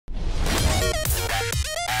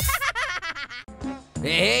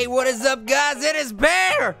Hey, what is up, guys? It is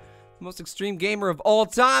Pear, the most extreme gamer of all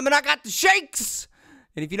time, and I got the shakes.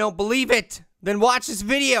 And if you don't believe it, then watch this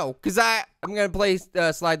video, because I'm gonna play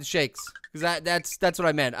Slide the Shakes, because that's what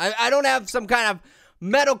I meant. I don't have some kind of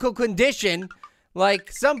medical condition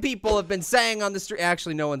like some people have been saying on the street.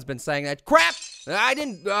 Actually, no one's been saying that. Crap! I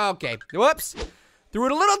didn't. Okay. Whoops. Threw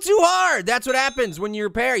it a little too hard. That's what happens when you're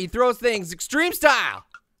Pear. You throw things extreme style.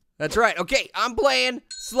 That's right. Okay, I'm playing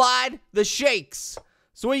Slide the Shakes.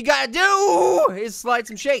 So what you gotta do is slide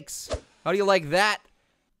some shakes. How do you like that?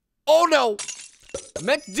 Oh no! I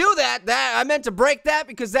meant to do that. I meant to break that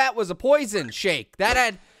because that was a poison shake. That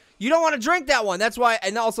had, you don't want to drink that one. That's why,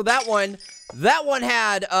 and also that one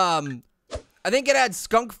had, I think it had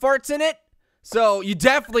skunk farts in it. So you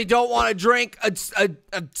definitely don't want to drink a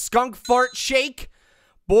skunk fart shake.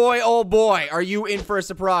 Boy, oh boy, are you in for a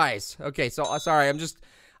surprise. Okay, so sorry,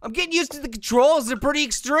 I'm getting used to the controls. They're pretty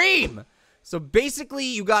extreme. So basically,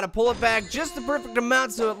 you got to pull it back just the perfect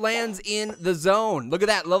amount so it lands in the zone. Look at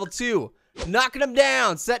that, level 2. Knocking them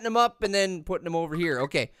down, setting them up, and then putting them over here.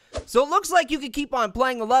 Okay, so it looks like you can keep on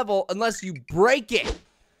playing the level unless you break it.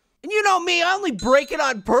 And you know me, I only break it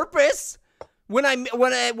on purpose. When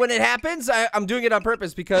it happens, I'm doing it on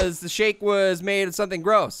purpose because the shake was made of something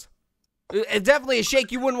gross. It's definitely a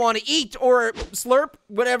shake you wouldn't want to eat or slurp,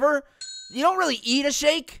 whatever. You don't really eat a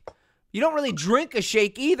shake. You don't really drink a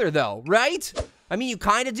shake either, though, right? I mean, you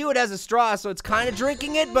kind of do it as a straw, so it's kind of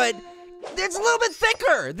drinking it, but it's a little bit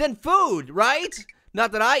thicker than food, right?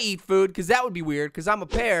 Not that I eat food, because that would be weird, because I'm a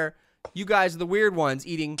Pear. You guys are the weird ones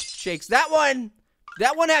eating shakes. That one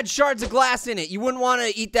had shards of glass in it. You wouldn't want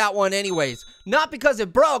to eat that one anyways. Not because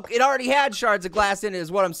it broke. It already had shards of glass in it,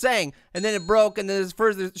 is what I'm saying. And then it broke, and then there's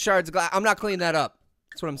further shards of glass. I'm not cleaning that up.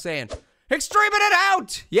 That's what I'm saying. Extreming it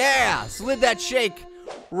out! Yeah, slid that shake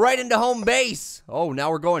right into home base. Oh, now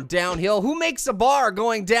we're going downhill. Who makes a bar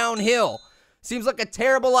going downhill? Seems like a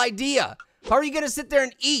terrible idea. How are you gonna sit there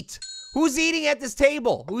and eat? Who's eating at this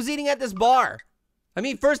table? Who's eating at this bar? I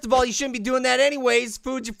mean, first of all, you shouldn't be doing that anyways.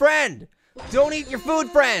 Food's your friend. Don't eat your food,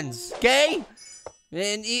 friends, okay?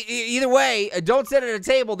 And either way, don't sit at a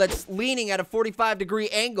table that's leaning at a 45-degree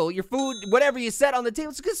angle. Your food, whatever you set on the table,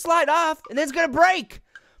 it's gonna slide off, and then it's gonna break.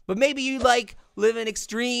 But maybe you, like, live in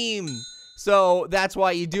extreme. So that's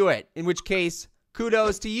why you do it. In which case,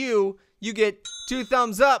 kudos to you. You get 2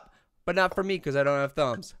 thumbs up, but not for me because I don't have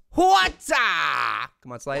thumbs. What?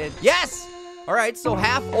 Come on, slide in. Yes! All right, so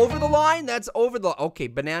half over the line. That's over the... Okay,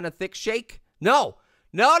 banana thick shake. No.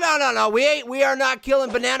 No. We are not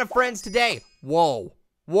killing banana friends today. Whoa.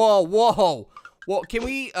 Whoa. Can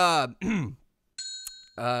we...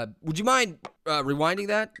 would you mind rewinding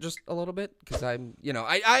that just a little bit? Because I'm, you know,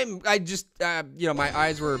 I just, you know, my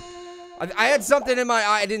eyes were... I had something in my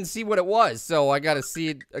eye. I didn't see what it was, so I gotta see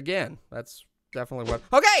it again. That's definitely what...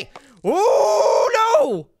 Okay! Ooh,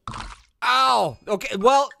 no! Ow! Okay,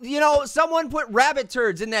 well, you know, someone put rabbit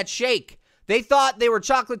turds in that shake. They thought they were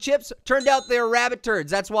chocolate chips. Turned out they were rabbit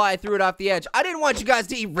turds. That's why I threw it off the edge. I didn't want you guys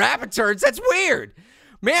to eat rabbit turds. That's weird.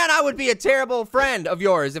 Man, I would be a terrible friend of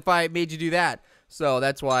yours if I made you do that. So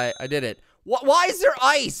that's why I did it. Why is there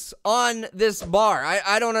ice on this bar?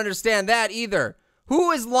 I don't understand that either.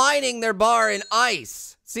 Who is lining their bar in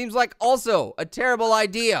ice? Seems like also a terrible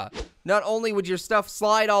idea. Not only would your stuff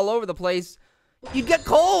slide all over the place, you'd get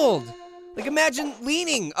cold. Like, imagine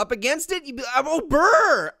leaning up against it. You'd be, oh,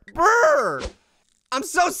 burr. I'm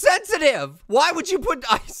so sensitive. Why would you put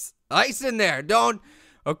ice in there? Don't.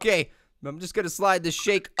 Okay, I'm just gonna slide the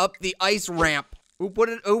shake up the ice ramp. Who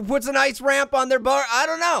puts an ice ramp on their bar? I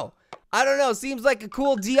don't know. Seems like a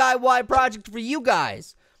cool DIY project for you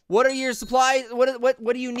guys. What are your supplies?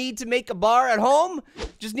 What do you need to make a bar at home?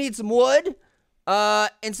 Just need some wood,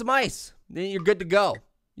 and some ice. Then you're good to go.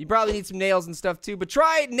 You probably need some nails and stuff too, but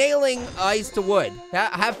try nailing ice to wood.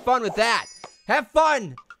 Have fun with that. Have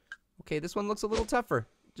fun. Okay, this one looks a little tougher.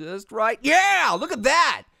 Just right. Yeah, look at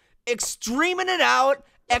that. Extreming it out,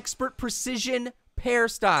 expert precision Pear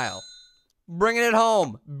style. Bringing it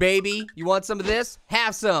home, baby. You want some of this?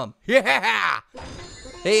 Have some. Yeah.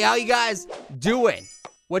 Hey, how you guys doing?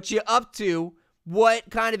 What you up to? What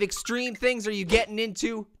kind of extreme things are you getting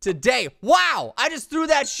into today? Wow, I just threw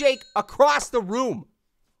that shake across the room.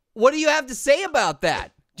 What do you have to say about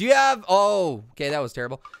that? Do you have, oh, okay, that was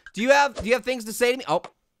terrible. Do you have things to say to me? Oh,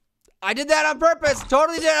 I did that on purpose.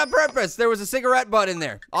 Totally did it on purpose. There was a cigarette butt in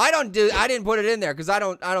there. I didn't put it in there because I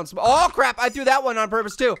don't smoke. Oh crap, I threw that one on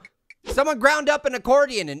purpose too. Someone ground up an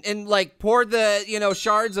accordion and like poured the, you know,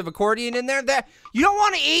 shards of accordion in there. You don't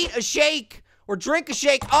want to eat a shake or drink a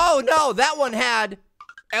shake. Oh no, that one had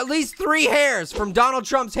at least 3 hairs from Donald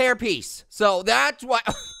Trump's hairpiece. So that's why.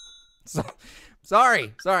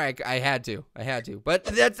 Sorry, I had to. But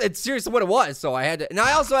it's seriously what it was, so I had to. And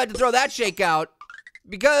I also had to throw that shake out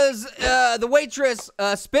because the waitress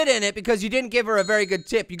spit in it because you didn't give her a very good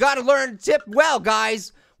tip. You gotta learn to tip well,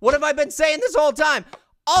 guys. What have I been saying this whole time?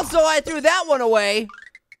 Also, I threw that one away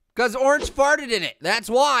because orange farted in it. That's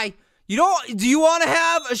why. Do you want to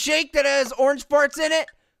have a shake that has orange farts in it?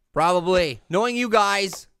 Probably. Knowing you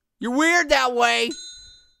guys, you're weird that way.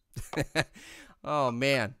 Oh,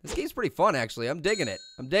 man. This game's pretty fun, actually. I'm digging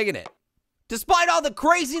it. Despite all the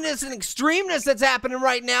craziness and extremeness that's happening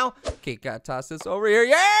right now. Okay, gotta toss this over here.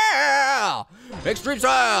 Yeah! Extreme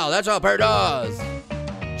style. That's how Pear does.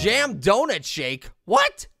 Jam donut shake.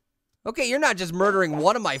 What? Okay, you're not just murdering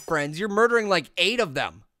one of my friends. You're murdering like 8 of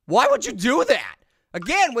them. Why would you do that?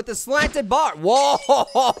 Again, with the slanted bar.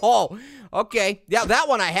 Whoa! Okay, yeah, that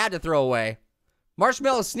one I had to throw away.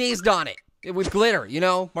 Marshmallow sneezed on it. With glitter, you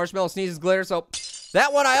know? Marshmallow sneezes glitter, so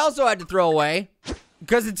that one I also had to throw away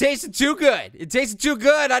because it tasted too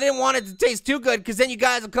good. I didn't want it to taste too good because then you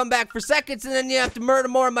guys will come back for seconds and then you have to murder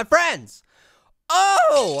more of my friends.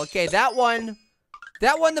 Oh, okay, that one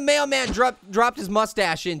the mailman dropped his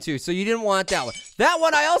mustache into, so you didn't want that one. That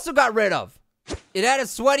one I also got rid of. It had a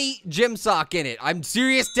sweaty gym sock in it. I'm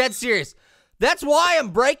serious, dead serious. That's why I'm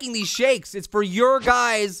breaking these shakes. It's for your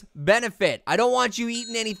guys' benefit. I don't want you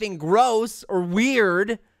eating anything gross or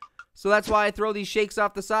weird. So that's why I throw these shakes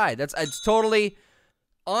off the side. It's totally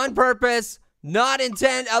on purpose, not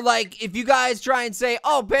intent. Like, if you guys try and say,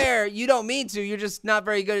 oh, Pear, you don't mean to. You're just not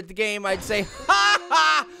very good at the game. I'd say, ha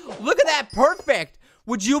ha, look at that, perfect.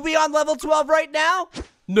 Would you be on level 12 right now?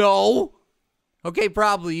 No. Okay,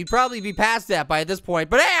 probably. You'd probably be past that by this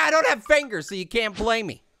point. But hey, I don't have fingers, so you can't blame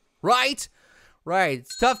me. Right? Right.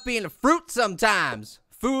 It's tough being a fruit sometimes.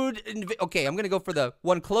 Okay, I'm going to go for the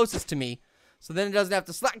one closest to me. So then it doesn't have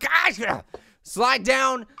to slide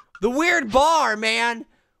down the weird bar, man.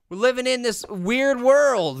 We're living in this weird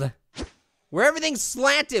world where everything's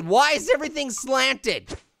slanted. Why is everything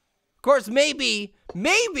slanted? Of course, maybe,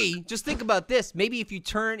 just think about this. Maybe if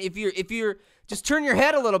you're just turn your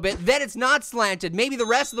head a little bit, then it's not slanted. Maybe the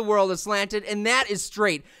rest of the world is slanted, and that is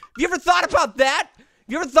straight. Have you ever thought about that? Have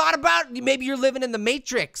you ever thought about maybe you're living in the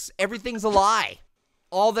Matrix? Everything's a lie.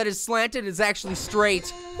 All that is slanted is actually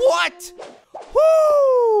straight. What?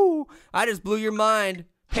 Woo! I just blew your mind.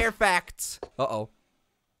 Pear facts. Uh-oh.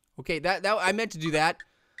 Okay, that I meant to do that.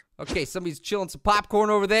 Okay, somebody's chilling some popcorn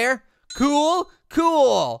over there. Cool.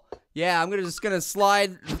 Yeah, I'm just gonna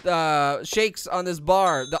slide shakes on this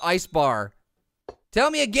bar, the ice bar. Tell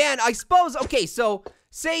me again, I suppose, okay, so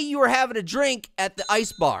say you were having a drink at the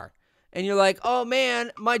ice bar, and you're like, oh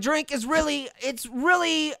man, my drink is really,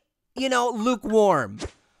 you know, lukewarm.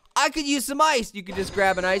 I could use some ice. You could just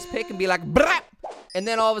grab an ice pick and be like, brap, and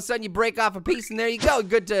then all of a sudden you break off a piece, and there you go,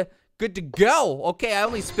 good to go. Okay, I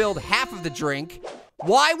only spilled half of the drink.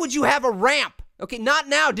 Why would you have a ramp? Okay, not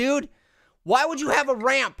now, dude. Why would you have a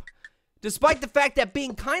ramp? Despite the fact that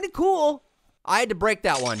being kind of cool, I had to break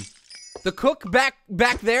that one. The cook back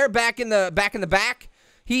there, back in the back,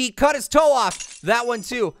 he cut his toe off. That one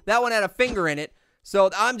too. That one had a finger in it.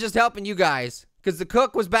 So I'm just helping you guys. Because the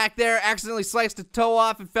cook was back there, accidentally sliced the toe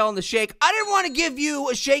off and fell in the shake. I didn't want to give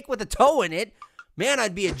you a shake with a toe in it. Man,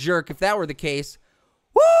 I'd be a jerk if that were the case.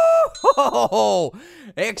 Woo!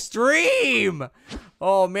 Extreme!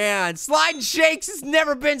 Oh man, sliding shakes has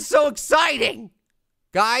never been so exciting.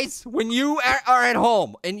 Guys, when you are at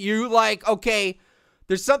home and you like, okay,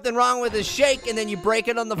 there's something wrong with the shake and then you break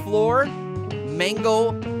it on the floor.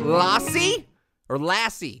 Mango lassie? Or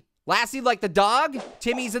lassie? Lassie like the dog?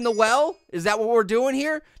 Timmy's in the well? Is that what we're doing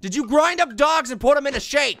here? Did you grind up dogs and put them in a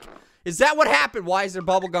shake? Is that what happened? Why is there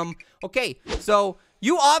bubblegum? Okay, so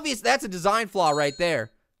that's a design flaw right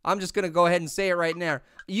there. I'm just gonna go ahead and say it right now.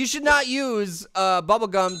 You should not use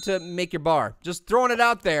bubblegum to make your bar. Just throwing it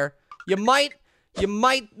out there. You might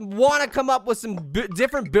want to come up with some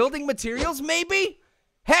different building materials, maybe?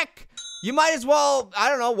 Heck, you might as well, I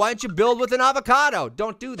don't know, why don't you build with an avocado?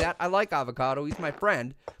 Don't do that. I like avocado. He's my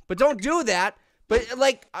friend. But don't do that. But,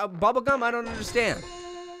 like, bubblegum, I don't understand.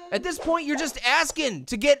 At this point, you're just asking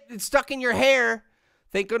to get it stuck in your hair.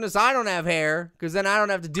 Thank goodness I don't have hair, because then I don't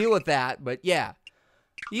have to deal with that. But, yeah.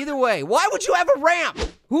 Either way, why would you have a ramp?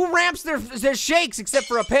 Who ramps their shakes except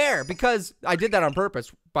for a Pear? Because I did that on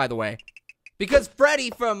purpose, by the way. Because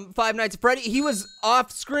Freddy from Five Nights at Freddy, he was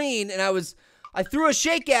off screen, and I threw a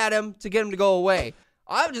shake at him to get him to go away.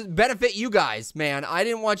 I would just benefit you guys, man. I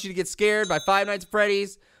didn't want you to get scared by Five Nights at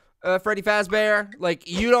Freddy's, Freddy Fazbear. Like,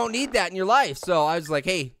 you don't need that in your life. So I was like,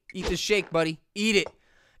 hey, eat this shake, buddy. Eat it.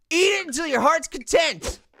 Eat it until your heart's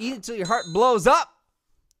content. Eat it until your heart blows up.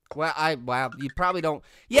 Well, you probably don't.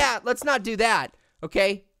 Yeah, let's not do that.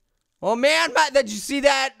 Okay? Oh, man, did you see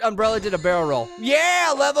that? Umbrella did a barrel roll.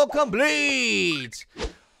 Yeah, level complete.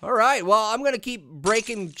 All right, well, I'm going to keep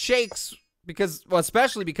breaking shakes because, well,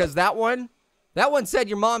 especially because that one said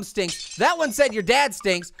your mom stinks. That one said your dad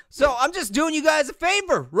stinks. So I'm just doing you guys a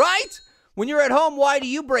favor, right? When you're at home, why do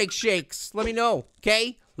you break shakes? Let me know,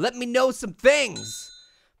 okay? Let me know some things.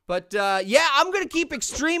 But, yeah, I'm going to keep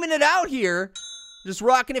extreming it out here. Just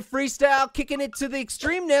rocking it freestyle, kicking it to the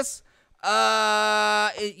extremeness.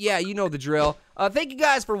 Yeah, you know the drill. Thank you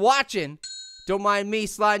guys for watching. Don't mind me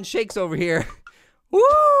sliding shakes over here.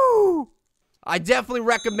 Woo! I definitely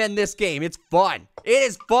recommend this game. It's fun. It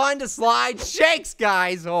is fun to slide shakes,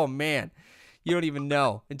 guys. Oh, man. You don't even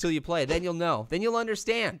know until you play. Then you'll know. Then you'll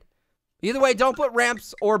understand. Either way, don't put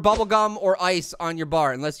ramps or bubblegum or ice on your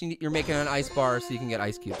bar unless you're making an ice bar so you can get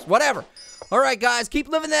ice cubes. Whatever. All right, guys. Keep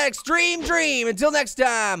living that extreme dream. Until next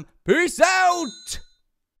time. Peace out.